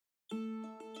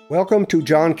Welcome to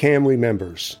John Cam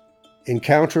Remembers,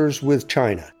 Encounters with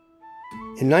China.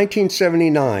 In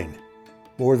 1979,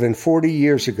 more than 40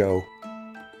 years ago,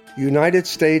 the United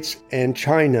States and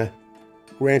China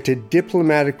granted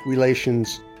diplomatic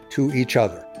relations to each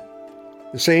other.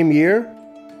 The same year,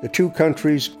 the two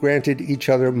countries granted each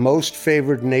other Most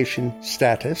Favored Nation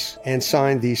status and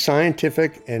signed the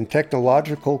Scientific and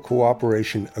Technological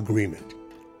Cooperation Agreement.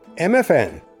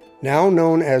 MFN, now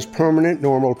known as Permanent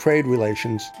Normal Trade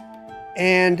Relations,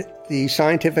 and the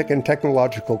Scientific and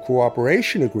Technological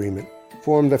Cooperation Agreement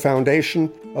formed the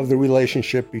foundation of the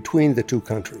relationship between the two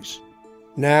countries.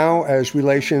 Now, as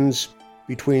relations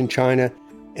between China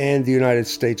and the United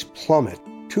States plummet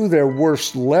to their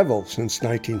worst level since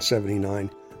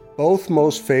 1979, both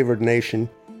Most Favored Nation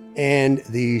and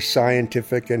the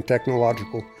Scientific and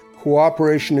Technological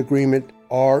Cooperation Agreement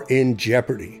are in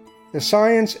jeopardy. The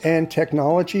Science and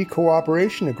Technology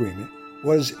Cooperation Agreement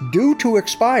was due to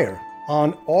expire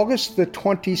on August the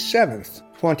 27th,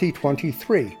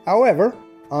 2023. However,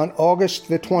 on August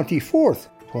the 24th,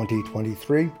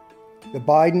 2023, the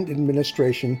Biden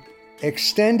administration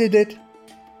extended it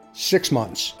 6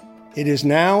 months. It is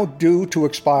now due to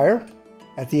expire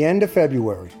at the end of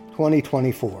February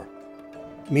 2024.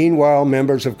 Meanwhile,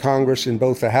 members of Congress in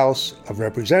both the House of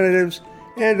Representatives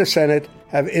and the Senate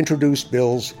have introduced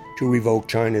bills to revoke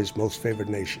China's Most Favored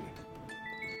Nation.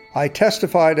 I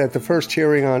testified at the first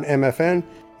hearing on MFN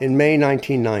in May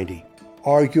 1990,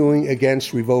 arguing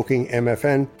against revoking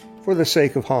MFN for the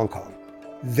sake of Hong Kong,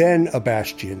 then a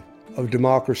bastion of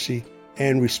democracy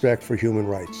and respect for human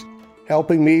rights.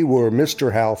 Helping me were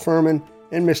Mr. Hal Furman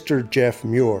and Mr. Jeff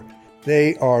Muir.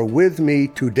 They are with me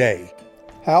today.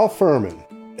 Hal Furman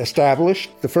established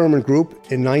the Furman Group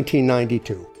in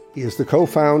 1992. He is the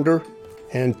co-founder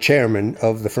and chairman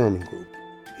of the Furman Group.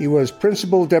 He was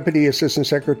Principal Deputy Assistant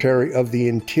Secretary of the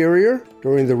Interior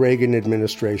during the Reagan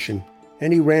administration,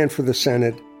 and he ran for the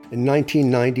Senate in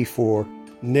 1994,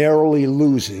 narrowly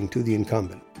losing to the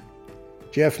incumbent.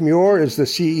 Jeff Muir is the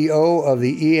CEO of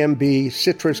the EMB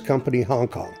Citrus Company Hong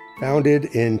Kong, founded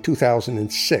in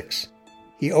 2006.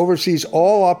 He oversees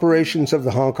all operations of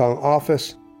the Hong Kong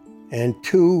office and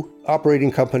 2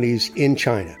 operating companies in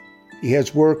China. He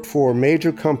has worked for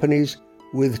major companies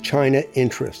with China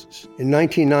interests. In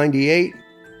 1998,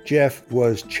 Jeff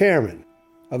was chairman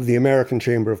of the American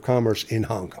Chamber of Commerce in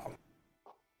Hong Kong.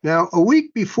 Now, a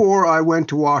week before I went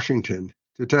to Washington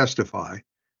to testify,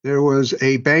 there was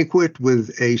a banquet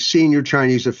with a senior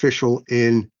Chinese official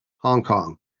in Hong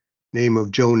Kong, name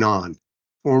of Zhou Nan,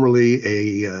 formerly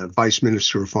a vice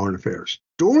minister of foreign affairs.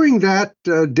 During that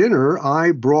dinner,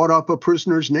 I brought up a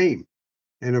prisoner's name.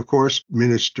 And of course,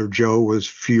 Minister Zhou was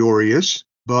furious,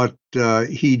 but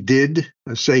he did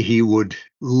say he would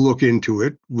look into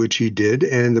it, which he did,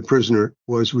 and the prisoner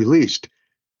was released.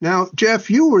 Now, Jeff,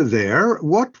 you were there.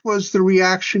 What was the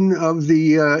reaction of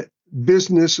the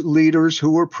business leaders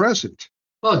who were present?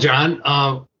 Well,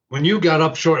 John, when you got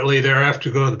up shortly thereafter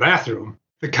to go to the bathroom,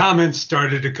 the comments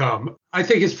started to come. I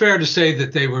think it's fair to say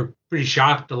that they were pretty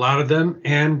shocked, a lot of them,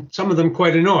 and some of them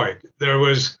quite annoyed. There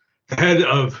was the head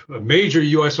of a major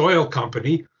U.S. oil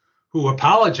company who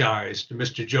apologized to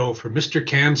Mr. Zhou for Mr.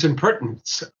 Cam's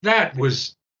impertinence. That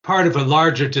was part of a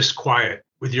larger disquiet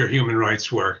with your human rights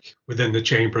work within the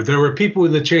chamber. There were people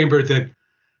in the chamber that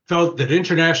felt that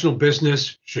international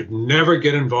business should never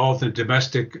get involved in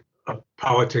domestic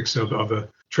politics of a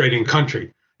trading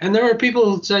country. And there were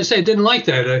people, as I say, didn't like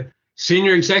that. A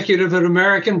senior executive at an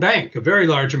American bank, a very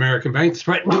large American bank,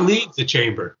 threatened to leave the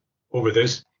chamber over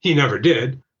this. He never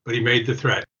did, but he made the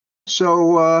threat.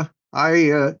 So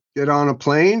I get on a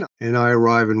plane and I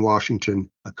arrive in Washington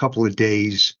a couple of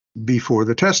days before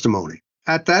the testimony.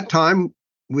 At that time,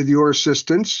 with your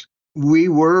assistance, we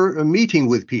were meeting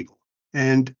with people.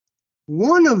 And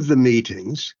one of the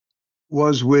meetings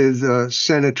was with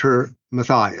Senator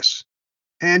Mathias.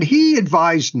 And he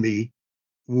advised me,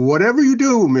 whatever you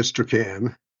do, Mr.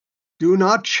 Cam, do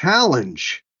not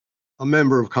challenge a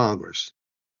member of Congress.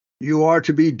 You are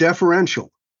to be deferential.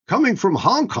 Coming from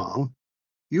Hong Kong,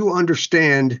 you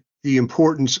understand the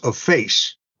importance of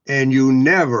face, and you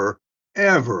never,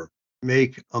 ever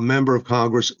make a member of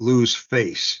Congress lose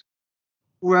face.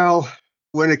 Well,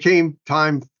 when it came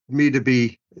time for me to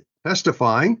be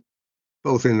testifying,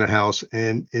 both in the House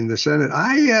and in the Senate,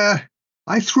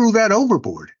 I threw that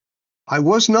overboard. I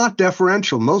was not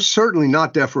deferential, most certainly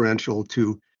not deferential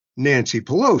to Nancy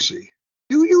Pelosi.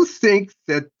 Do you think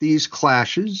that these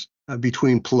clashes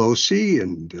between Pelosi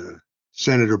and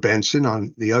Senator Benson,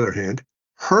 on the other hand,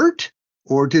 hurt,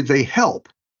 or did they help?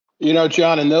 You know,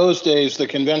 John, in those days, the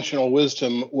conventional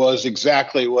wisdom was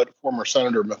exactly what former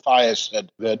Senator Mathias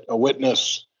said, that a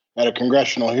witness at a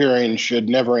congressional hearing should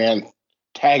never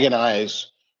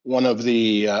antagonize one of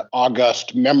the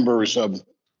august members of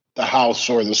the House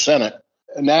or the Senate.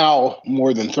 Now,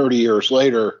 more than 30 years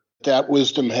later, that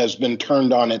wisdom has been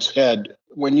turned on its head.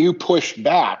 When you push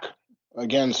back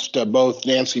against both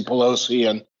Nancy Pelosi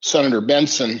and Senator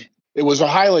Benson, it was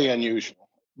highly unusual,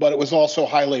 but it was also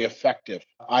highly effective.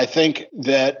 I think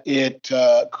that it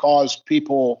caused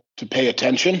people to pay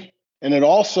attention, and it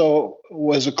also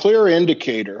was a clear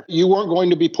indicator you weren't going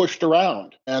to be pushed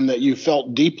around and that you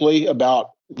felt deeply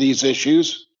about these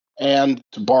issues. And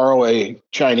to borrow a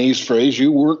Chinese phrase,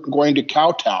 you weren't going to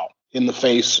kowtow in the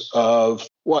face of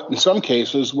what in some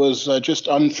cases was just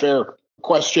unfair,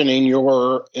 questioning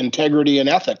your integrity and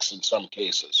ethics in some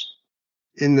cases.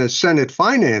 In the Senate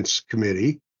Finance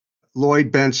Committee,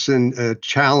 Lloyd Benson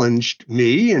challenged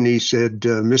me, and he said,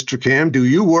 Mr. Cam, do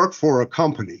you work for a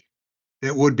company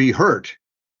that would be hurt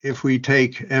if we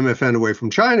take MFN away from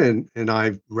China? And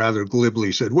I rather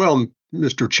glibly said, well,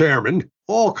 Mr. Chairman,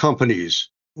 all companies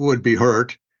would be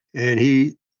hurt. And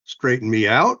he straightened me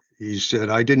out. He said,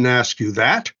 I didn't ask you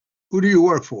that. Who do you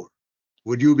work for?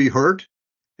 Would you be hurt?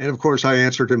 And of course, I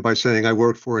answered him by saying I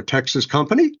work for a Texas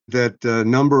company, that a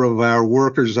number of our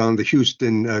workers on the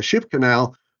Houston Ship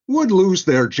Canal would lose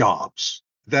their jobs.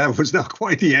 That was not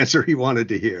quite the answer he wanted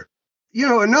to hear. You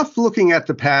know, enough looking at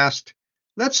the past.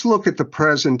 Let's look at the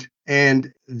present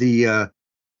and the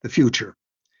future.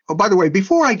 Oh, by the way,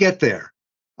 before I get there,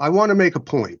 I want to make a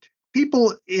point.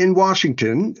 People in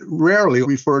Washington rarely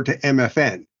refer to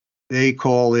MFN. They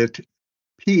call it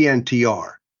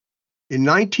PNTR. In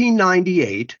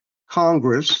 1998,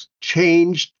 Congress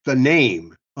changed the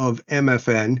name of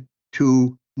MFN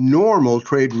to normal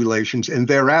trade relations, and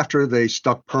thereafter they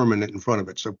stuck permanent in front of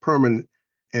it, so permanent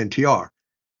NTR.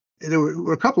 There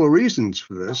were a couple of reasons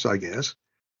for this, I guess.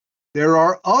 There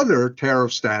are other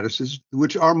tariff statuses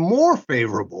which are more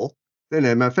favorable than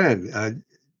MFN.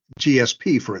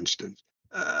 GSP, for instance.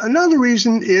 Another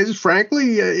reason is,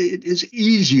 frankly, it is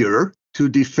easier to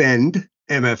defend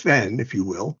MFN, if you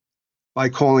will, by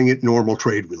calling it normal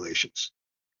trade relations.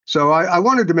 So I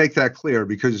wanted to make that clear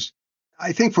because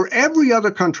I think for every other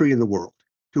country in the world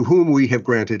to whom we have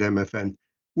granted MFN,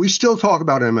 we still talk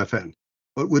about MFN.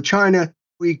 But with China,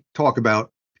 we talk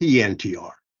about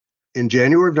PNTR. In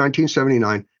January of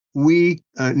 1979, we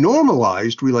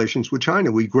normalized relations with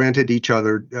China. We granted each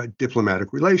other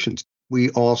diplomatic relations. We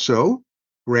also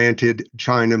granted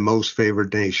China most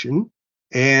favored nation,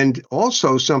 and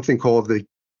also something called the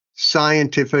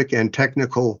Scientific and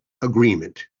Technical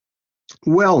Agreement.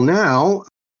 Well, now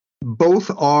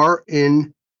both are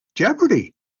in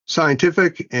jeopardy.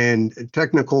 Scientific and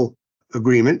Technical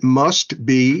Agreement must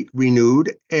be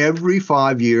renewed every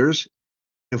 5 years.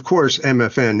 Of course,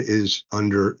 MFN is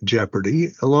under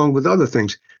jeopardy, along with other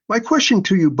things. My question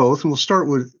to you both, and we'll start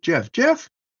with Jeff. Jeff,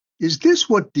 is this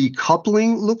what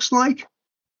decoupling looks like?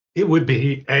 It would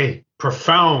be a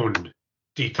profound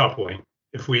decoupling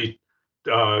if we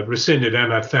rescinded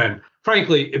MFN.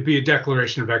 Frankly, it'd be a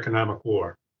declaration of economic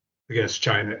war against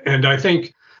China. And I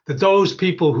think that those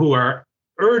people who are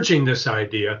urging this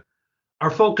idea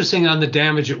are focusing on the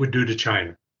damage it would do to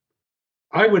China.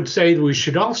 I would say that we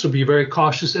should also be very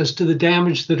cautious as to the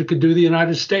damage that it could do to the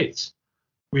United States.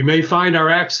 We may find our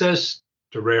access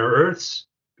to rare earths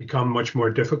become much more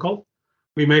difficult.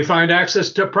 We may find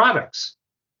access to products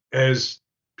as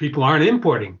people aren't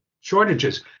importing,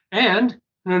 shortages. And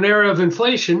in an era of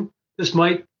inflation, this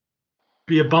might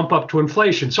be a bump up to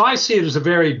inflation. So I see it as a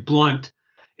very blunt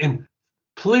and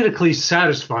politically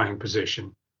satisfying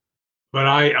position. But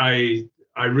I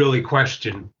really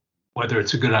question whether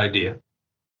it's a good idea.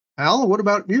 Al, what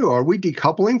about you? Are we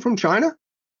decoupling from China?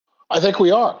 I think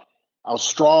we are. How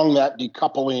strong that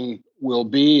decoupling will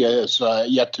be is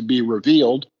yet to be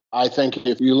revealed. I think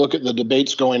if you look at the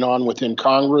debates going on within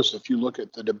Congress, if you look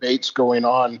at the debates going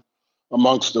on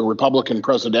amongst the Republican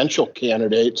presidential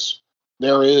candidates,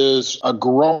 there is a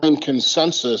growing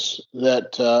consensus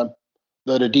that a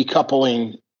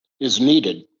decoupling is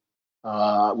needed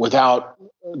without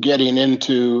getting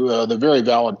into the very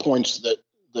valid points that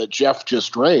Jeff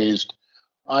just raised.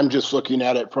 I'm just looking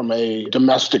at it from a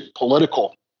domestic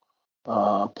political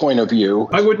point of view.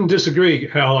 I wouldn't disagree,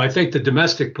 Hal. I think the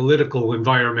domestic political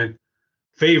environment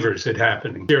favors it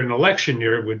happening. Here, an election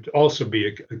year would also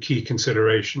be a key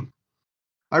consideration.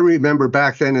 I remember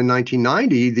back then in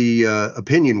 1990, the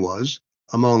opinion was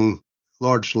among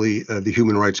largely the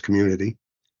human rights community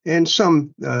and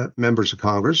some members of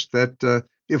Congress that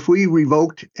if we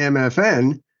revoked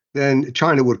MFN, then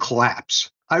China would collapse.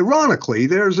 Ironically,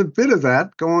 there's a bit of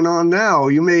that going on now.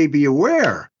 You may be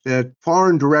aware that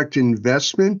foreign direct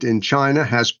investment in China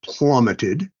has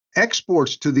plummeted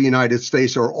exports to the United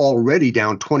States are already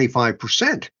down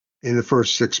 25% in the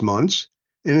first 6 months.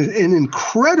 And an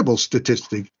incredible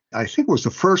statistic, I think it was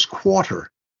the first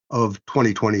quarter of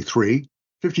 2023,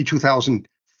 52,000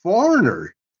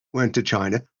 foreigners went to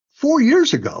China. 4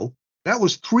 years ago, that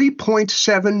was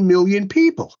 3.7 million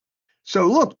people. So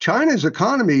look, China's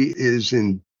economy is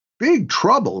in big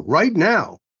trouble right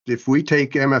now. If we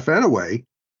take MFN away,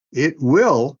 it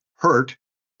will hurt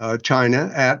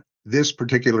China at this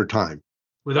particular time.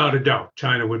 Without a doubt,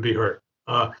 China would be hurt.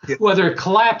 Whether it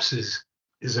collapses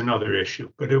is another issue,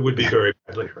 but it would be very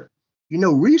badly hurt. You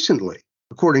know, recently,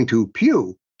 according to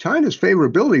Pew, China's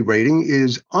favorability rating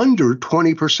is under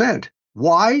 20%.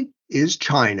 Why is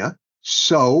China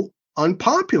so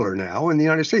unpopular now in the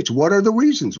United States? What are the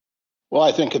reasons? Well,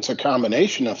 I think it's a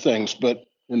combination of things, but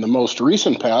in the most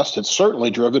recent past, it's certainly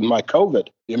driven by COVID.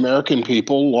 The American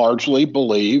people largely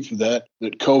believe that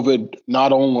COVID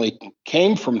not only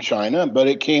came from China, but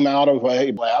it came out of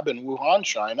a lab in Wuhan,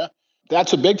 China.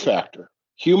 That's a big factor.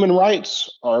 Human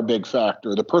rights are a big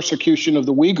factor. The persecution of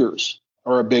the Uyghurs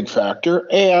are a big factor.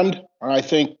 And I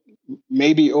think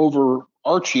maybe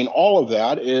overarching all of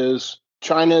that is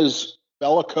China's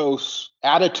bellicose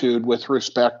attitude with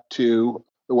respect to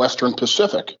the Western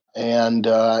Pacific and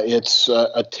its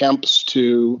attempts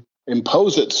to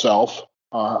impose itself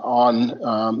on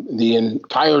the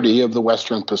entirety of the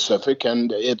Western Pacific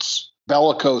and its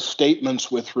bellicose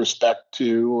statements with respect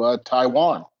to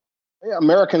Taiwan.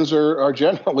 Americans are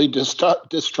generally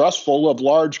distrustful of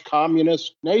large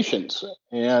communist nations,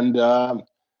 and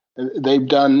they've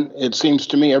done, it seems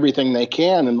to me, everything they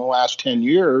can in the last 10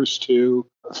 years to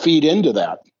feed into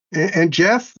that. And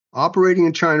Jeff, operating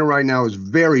in China right now is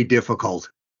very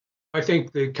difficult. I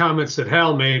think the comments that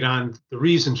Hal made on the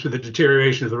reasons for the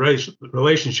deterioration of the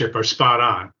relationship are spot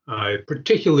on,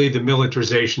 particularly the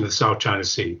militarization of the South China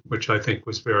Sea, which I think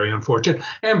was very unfortunate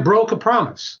and broke a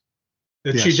promise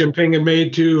that Xi Jinping had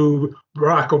made to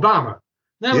Barack Obama.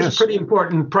 That was a pretty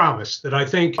important promise that I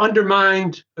think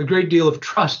undermined a great deal of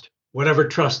trust, whatever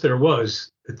trust there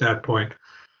was at that point.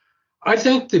 I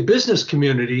think the business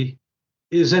community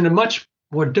is in a much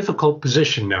more difficult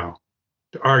position now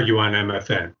to argue on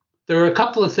MFN. There are a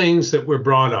couple of things that were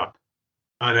brought up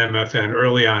on MFN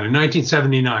early on in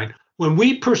 1979, when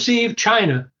we perceived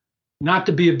China not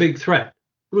to be a big threat.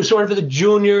 It was sort of the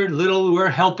junior, little, we're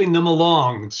helping them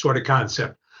along sort of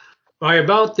concept. By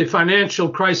about the financial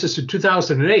crisis of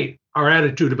 2008, our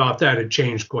attitude about that had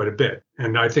changed quite a bit.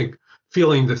 And I think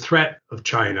feeling the threat of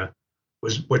China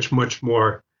was much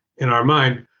more in our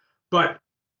mind. But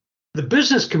the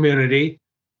business community,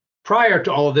 prior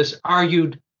to all of this,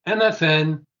 argued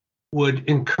MFN would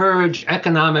encourage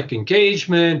economic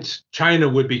engagement. China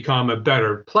would become a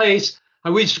better place.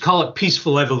 We used to call it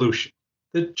peaceful evolution,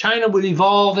 that China would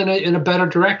evolve in a better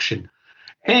direction.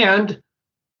 And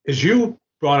as you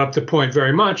brought up the point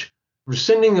very much,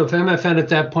 rescinding of MFN at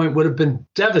that point would have been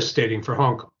devastating for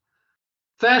Hong Kong.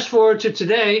 Fast forward to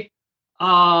today,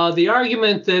 the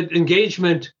argument that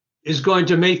engagement is going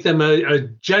to make them a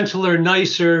gentler,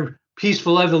 nicer,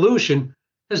 peaceful evolution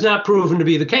has not proven to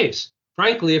be the case.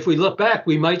 Frankly, if we look back,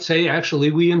 we might say, actually,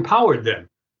 we empowered them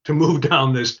to move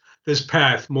down this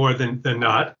path more than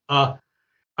not.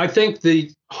 I think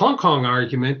the Hong Kong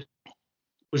argument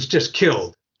was just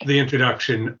killed, the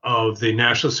introduction of the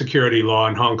national security law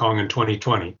in Hong Kong in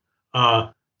 2020.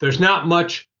 There's not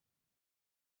much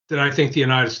that I think the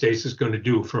United States is going to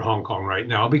do for Hong Kong right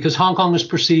now, because Hong Kong is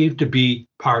perceived to be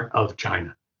part of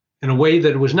China in a way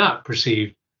that it was not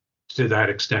perceived to that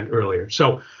extent earlier.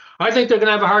 So I think they're going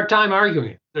to have a hard time arguing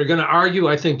it. They're going to argue,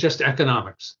 I think, just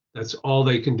economics. That's all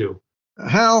they can do.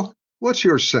 Hal, what's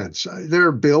your sense? There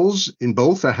are bills in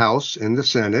both the House and the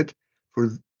Senate.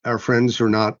 For our friends who are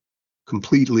not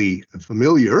completely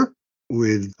familiar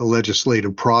with the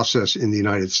legislative process in the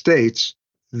United States,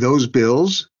 those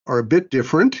bills are a bit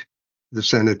different, the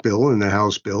Senate bill and the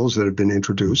House bills that have been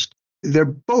introduced. They're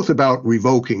both about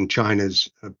revoking China's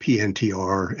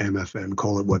PNTR, MFN,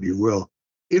 call it what you will.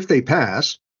 If they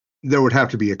pass, there would have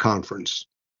to be a conference,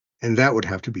 and that would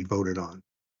have to be voted on.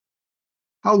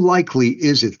 How likely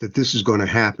is it that this is going to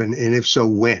happen, and if so,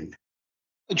 when?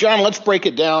 John, let's break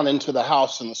it down into the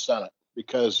House and the Senate,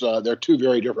 because they're two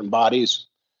very different bodies,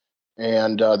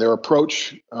 and their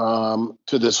approach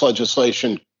to this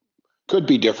legislation could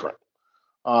be different.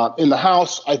 In the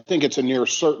House, I think it's a near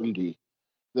certainty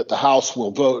that the House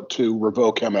will vote to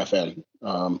revoke MFN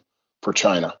for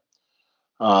China.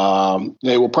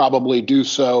 They will probably do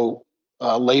so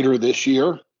later this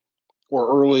year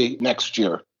or early next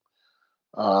year.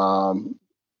 One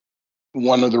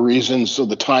of the reasons of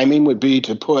the timing would be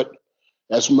to put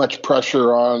as much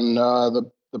pressure on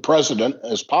the the president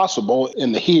as possible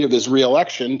in the heat of his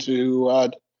reelection to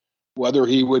whether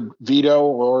he would veto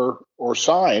or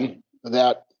sign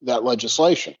that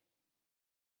legislation.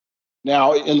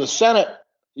 Now, in the Senate,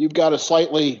 you've got a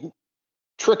slightly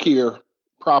trickier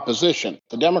proposition.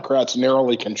 The Democrats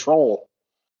narrowly control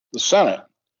the Senate,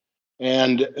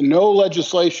 and no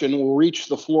legislation will reach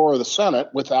the floor of the Senate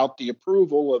without the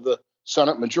approval of the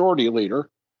Senate Majority Leader,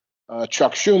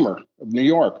 Chuck Schumer of New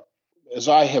York. As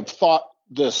I have thought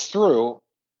this through,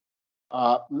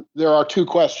 there are two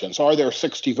questions. Are there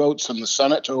 60 votes in the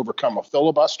Senate to overcome a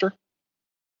filibuster,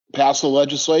 pass the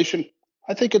legislation?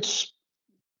 I think it's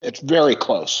very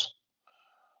close.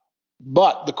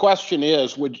 But the question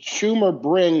is, would Schumer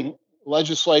bring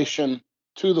legislation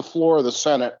to the floor of the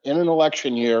Senate in an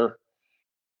election year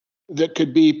that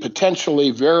could be potentially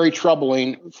very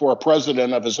troubling for a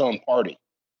president of his own party?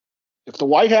 If the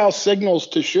White House signals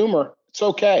to Schumer, it's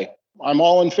okay. I'm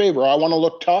all in favor. I want to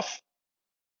look tough.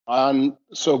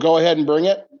 So go ahead and bring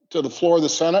it to the floor of the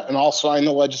Senate, and I'll sign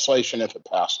the legislation if it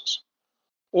passes.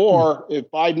 Or if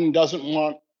Biden doesn't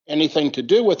want anything to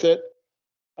do with it,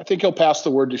 I think he'll pass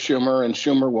the word to Schumer, and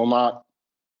Schumer will not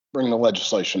bring the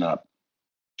legislation up.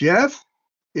 Jeff,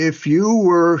 if you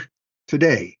were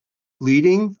today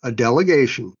leading a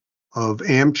delegation of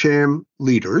AmCham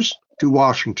leaders to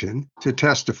Washington to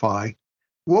testify,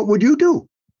 what would you do?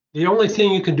 The only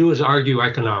thing you can do is argue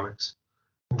economics,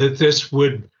 that this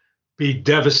would be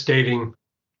devastating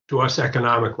to us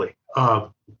economically.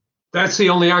 That's the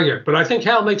only argument. But I think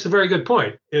Hal makes a very good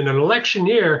point. In an election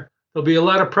year, there'll be a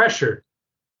lot of pressure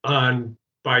on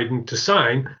Biden to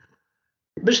sign.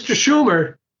 Mr.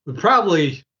 Schumer would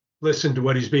probably listen to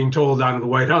what he's being told out of the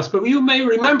White House. But you may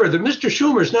remember that Mr.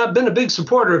 Schumer's not been a big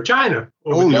supporter of China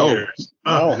over the years.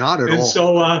 No, not at all. And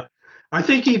so I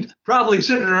think he'd probably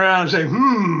sitting around saying,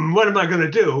 what am I going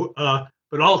to do?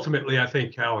 But ultimately, I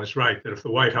think Hal is right that if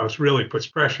the White House really puts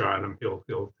pressure on him,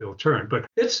 he'll turn. But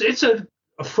it's a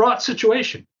fraught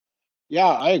situation. Yeah,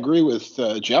 I agree with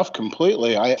Jeff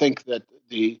completely. I think that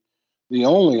the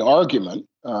only argument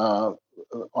on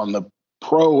the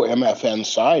pro-MFN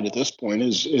side at this point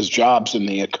is jobs in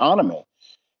the economy.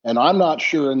 And I'm not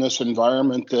sure in this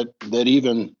environment that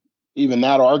even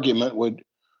that argument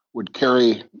would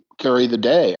carry the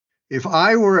day. If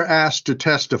I were asked to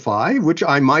testify, which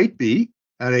I might be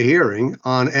at a hearing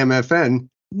on MFN,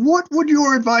 what would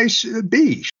your advice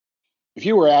be? If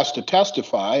you were asked to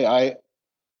testify,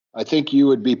 I think you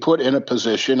would be put in a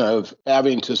position of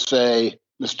having to say,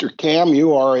 Mr. Cam,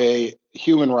 you are a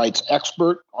human rights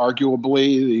expert,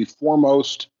 arguably the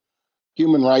foremost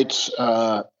human rights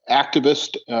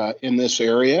activist in this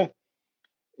area.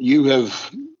 You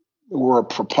were a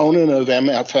proponent of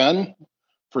MFN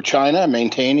for China,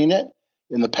 maintaining it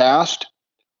in the past.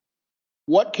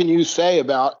 What can you say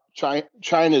about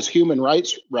China's human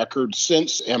rights record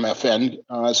since MFN,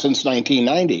 since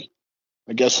 1990?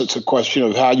 I guess it's a question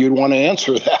of how you'd want to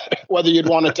answer that, whether you'd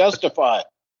want to testify.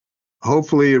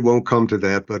 Hopefully it won't come to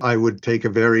that, but I would take a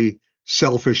very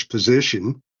selfish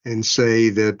position and say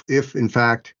that if, in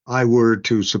fact, I were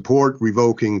to support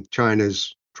revoking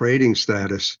China's trading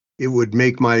status, it would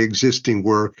make my existing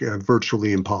work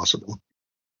virtually impossible.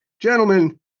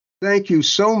 Gentlemen, thank you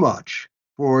so much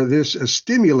for this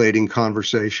stimulating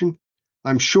conversation.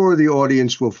 I'm sure the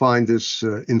audience will find this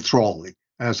enthralling,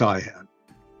 as I had.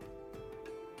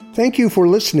 Thank you for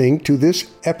listening to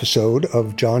this episode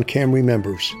of John Cam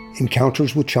Remembers,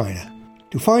 Encounters with China.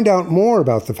 To find out more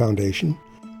about the Foundation,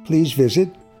 please visit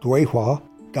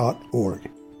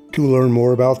duihua.org. To learn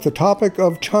more about the topic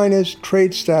of China's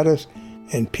trade status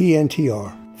and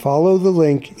PNTR, follow the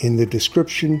link in the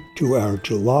description to our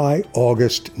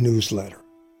July-August newsletter.